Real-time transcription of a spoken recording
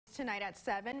tonight at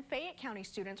 7. Fayette County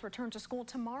students return to school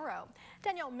tomorrow.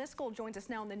 Danielle Miskell joins us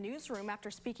now in the newsroom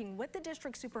after speaking with the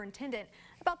district superintendent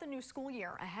about the new school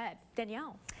year ahead.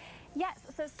 Danielle. Yes,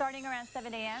 so starting around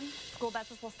 7 a.m., school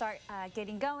buses will start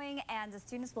getting going, and the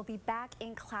students will be back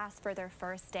in class for their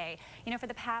first day. You know, for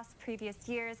the previous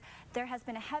years, there has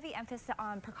been a heavy emphasis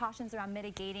on precautions around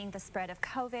mitigating the spread of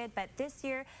COVID, but this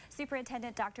year,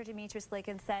 Superintendent Dr. Demetrius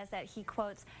Liggins says that he,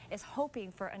 quotes, is hoping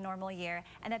for a normal year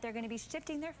and that they're going to be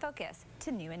shifting their focus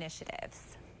to new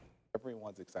initiatives.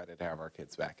 Everyone's excited to have our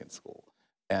kids back in school.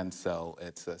 And so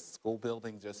it's a school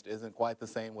building just isn't quite the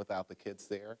same without the kids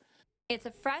there. It's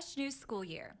a fresh new school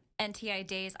year. NTI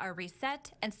days are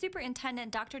reset, and Superintendent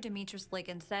Dr. Demetrius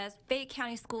Liggins says Fayette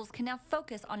County Schools can now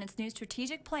focus on its new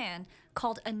strategic plan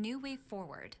called A New Way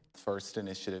Forward. First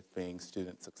initiative being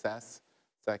student success.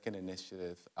 Second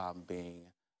initiative being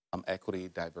equity,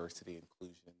 diversity,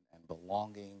 inclusion, and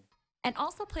belonging. And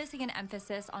also placing an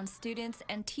emphasis on students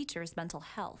and teachers' mental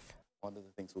health. One of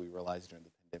the things we realized during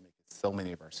the pandemic is so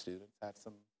many of our students had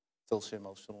some social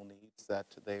emotional needs that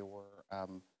they were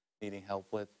needing help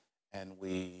with, and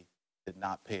we did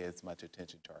not pay as much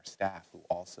attention to our staff who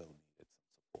also needed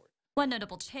some support. One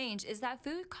notable change is that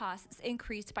food costs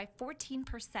increased by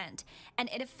 14%, and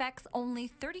it affects only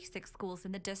 36 schools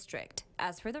in the district.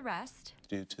 As for the rest,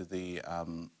 due to the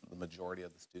majority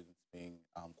of the students being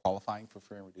qualifying for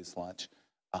free and reduced lunch,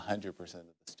 100% of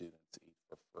the students eat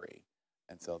for free.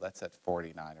 And so that's at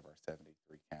 49 of our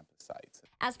 73 campus sites.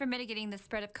 As for mitigating the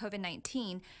spread of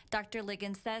COVID-19, Dr.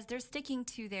 Liggins says they're sticking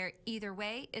to their either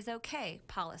way is okay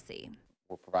policy.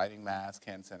 We're providing masks,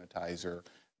 hand sanitizer,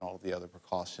 and all of the other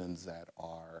precautions that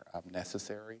are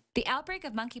necessary. The outbreak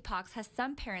of monkeypox has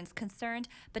some parents concerned,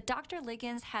 but Dr.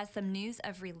 Liggins has some news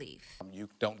of relief. You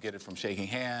don't get it from shaking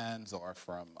hands or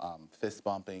from fist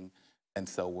bumping, and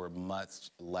so we're much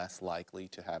less likely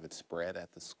to have it spread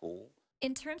at the school.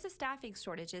 In terms of staffing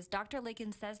shortages, Dr.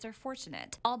 Liggins says they're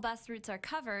fortunate. All bus routes are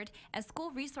covered, and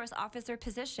school resource officer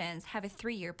positions have a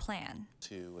 3-year plan.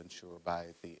 To ensure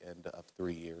by the end of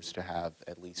 3 years to have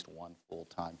at least one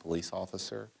full-time police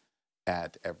officer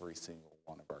at every single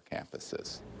one of our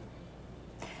campuses.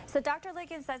 So Dr.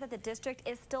 Liggins says that the district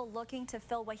is still looking to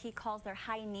fill what he calls their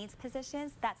high needs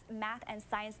positions. That's math and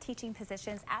science teaching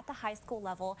positions at the high school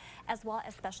level, as well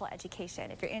as special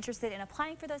education. If you're interested in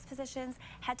applying for those positions,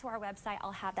 head to our website.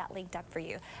 I'll have that linked up for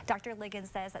you. Dr. Liggins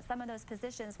says that some of those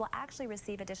positions will actually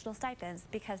receive additional stipends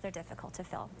because they're difficult to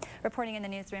fill. Reporting in the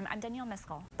newsroom, I'm Danielle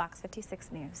Miskell, Fox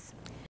 56 News.